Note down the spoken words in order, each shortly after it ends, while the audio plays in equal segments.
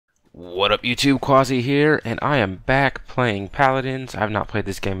What up YouTube, Quasi here, and I am back playing Paladins. I've not played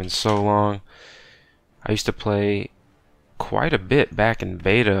this game in so long. I used to play quite a bit back in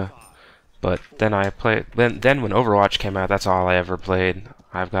beta, but then then when Overwatch came out, that's all I ever played.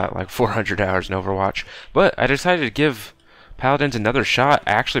 I've got like 400 hours in Overwatch. But I decided to give Paladins another shot,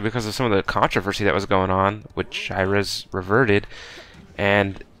 actually because of some of the controversy that was going on, which I reverted.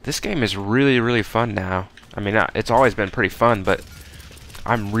 And this game is really fun now. I mean, it's always been pretty fun, but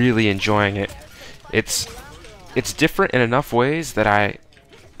I'm really enjoying it. It's different in enough ways that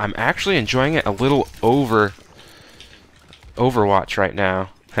I'm actually enjoying it a little over Overwatch right now.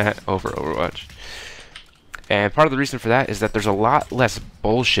 Over Overwatch. And part of the reason for that is that there's a lot less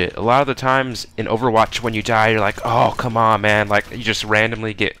bullshit. A lot of the times in Overwatch when you die, you're like, oh, come on, man. Like, you just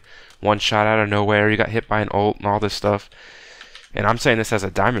randomly get one shot out of nowhere. You got hit by an ult and all this stuff. And I'm saying this as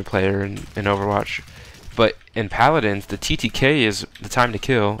a diamond player in Overwatch. But in Paladins, the TTK, is the time to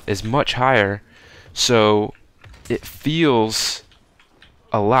kill, is much higher, so it feels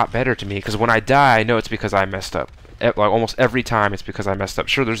a lot better to me. Because when I die, I know it's because I messed up. Like almost every time, it's because I messed up.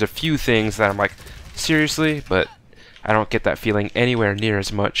 Sure, there's a few things that I'm like, seriously, but I don't get that feeling anywhere near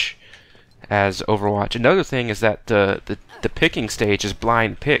as much as Overwatch. Another thing is that the picking stage is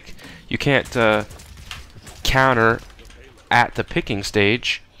blind pick. You can't counter at the picking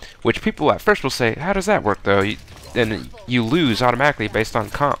stage, which people at first will say, how does that work though? Then you lose automatically based on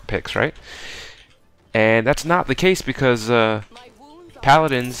comp picks, right? And that's not the case because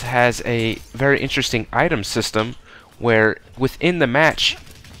Paladins has a very interesting item system where within the match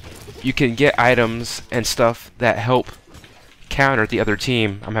you can get items and stuff that help counter the other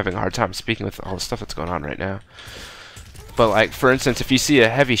team. I'm having a hard time speaking with all the stuff that's going on right now. But like, for instance, if you see a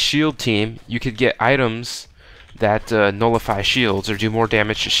heavy shield team, you could get items that nullify shields or do more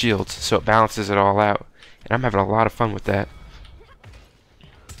damage to shields, so it balances it all out. And I'm having a lot of fun with that.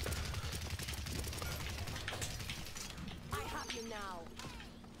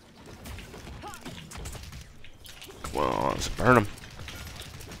 Come on, let's burn him.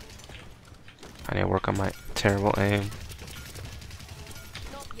 I need to work on my terrible aim.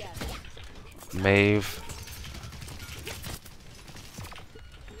 Mave.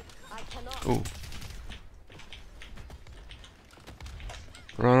 Ooh.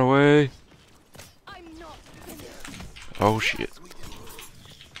 Run away. Oh shit.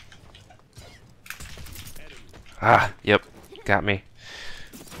 Ah, yep. Got me.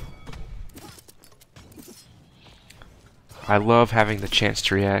 I love having the chance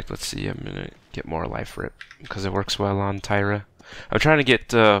to react. Let's see, I'm gonna get more life rip because it works well on Tyra. I'm trying to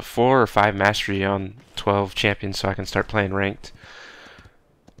get 4 or 5 mastery on 12 champions so I can start playing ranked.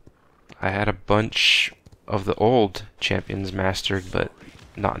 I had a bunch of the old champions mastered, but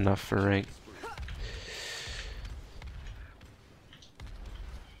not enough for rank.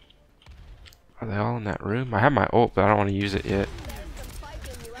 Are they all in that room? I have my ult, but I don't want to use it yet.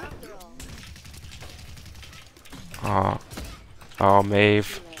 Aw. Oh,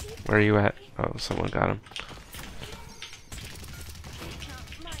 Mave. Where are you at? Oh, someone got him.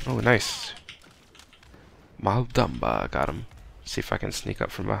 Oh, nice. Maldumba got him. See if I can sneak up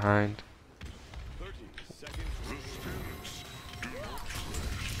from behind.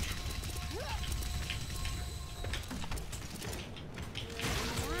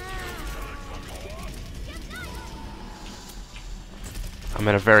 I'm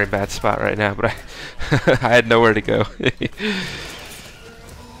in a very bad spot right now, but I had nowhere to go.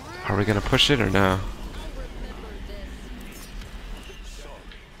 Are we gonna push it or no?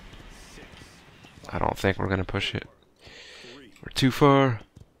 I don't think we're gonna push it. We're too far.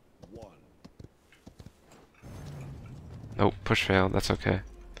 Nope, push failed. That's okay.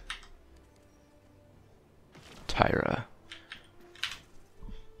 Tyra.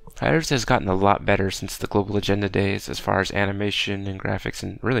 Paladins has gotten a lot better since the Global Agenda days as far as animation and graphics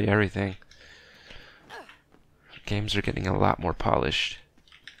and really everything. Games are getting a lot more polished.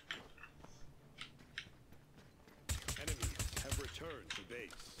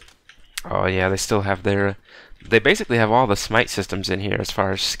 Oh yeah, they still have their... They basically have all the smite systems in here as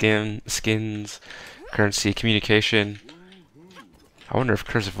far as skins, currency, communication. I wonder if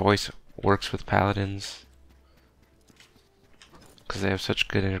Curse of Voice works with Paladins, because they have such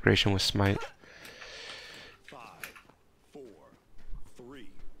good integration with Smite. 5, 4, 3,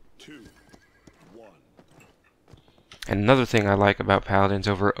 2, 1. And another thing I like about Paladins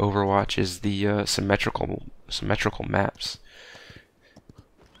over Overwatch is the symmetrical maps.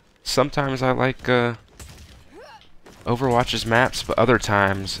 Sometimes I like Overwatch's maps, but other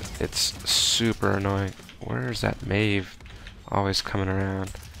times it's super annoying. Where is that Mave always coming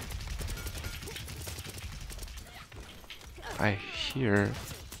around? I hear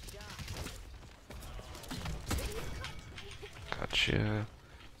Gotcha.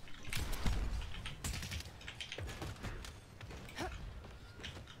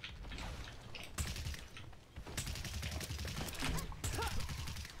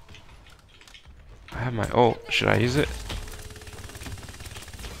 I have my ult. Should I use it?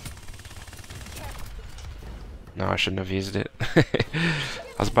 No, I shouldn't have used it. I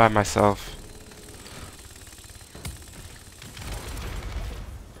was by myself.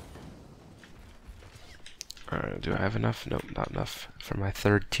 Alright, do I have enough? Nope, not enough for my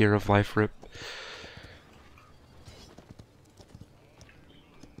third tier of life rip.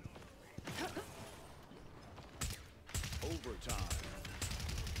 Overtime.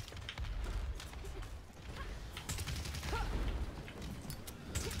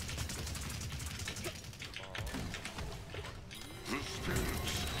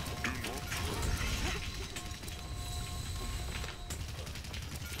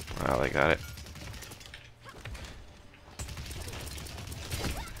 Wow, they got it.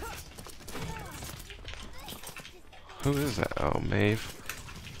 Who is that? Oh, Maeve.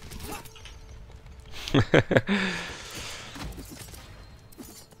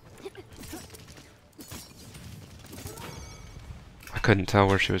 I couldn't tell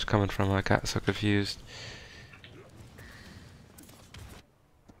where she was coming from. I got so confused.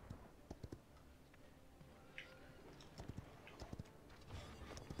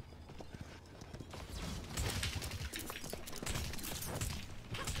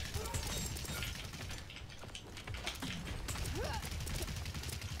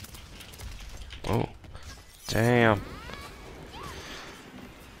 Oh, damn.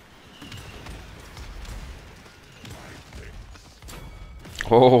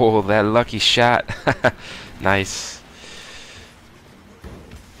 Oh, that lucky shot. Nice.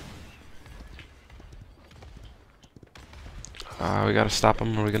 We gotta stop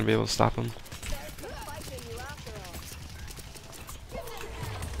him. Are we gonna be able to stop him?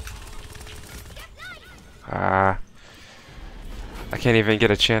 I can't even get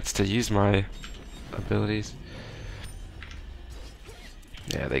a chance to use my abilities.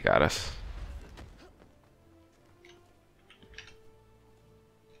 Yeah, they got us.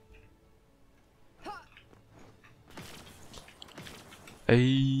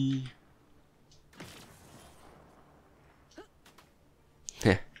 Hey.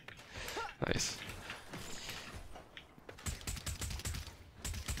 Yeah. Nice.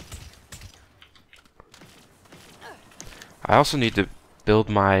 I also need to build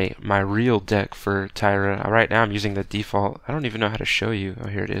my real deck for Tyra. Right now I'm using the default. I don't even know how to show you. Oh,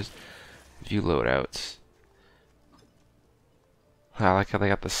 here it is. View loadouts. I like how they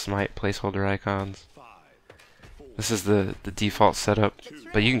got the smite placeholder icons. This is the default setup,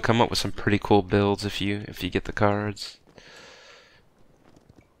 but you can come up with some pretty cool builds if you get the cards.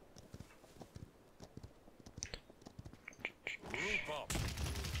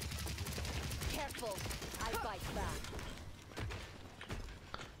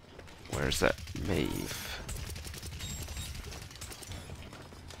 Where's that Maeve?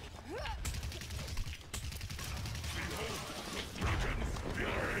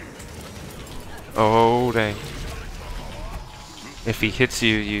 Oh, dang. If he hits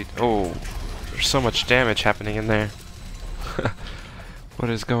you, you... Oh, there's so much damage happening in there. What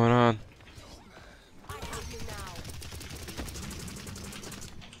is going on?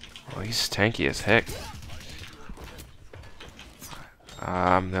 Oh, he's tanky as heck.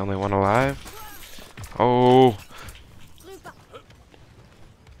 I'm the only one alive. Oh.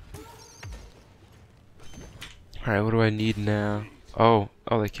 Alright, what do I need now? Oh,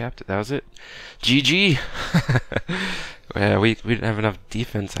 they capped it. That was it. GG! Yeah, we didn't have enough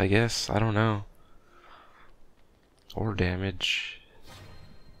defense, I guess. I don't know. Or damage.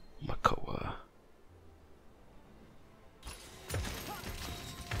 Makoa.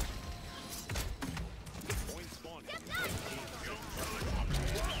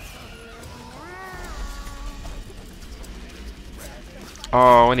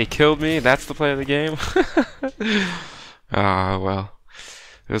 Oh, when he killed me, that's the play of the game? Ah, well.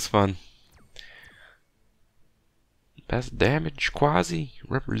 It was fun. Best damage, Quasi.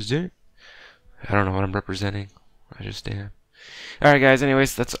 Represent. I don't know what I'm representing. I just am. Alright guys,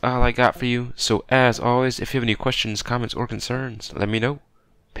 anyways, that's all I got for you. So as always, if you have any questions, comments, or concerns, let me know.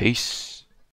 Peace.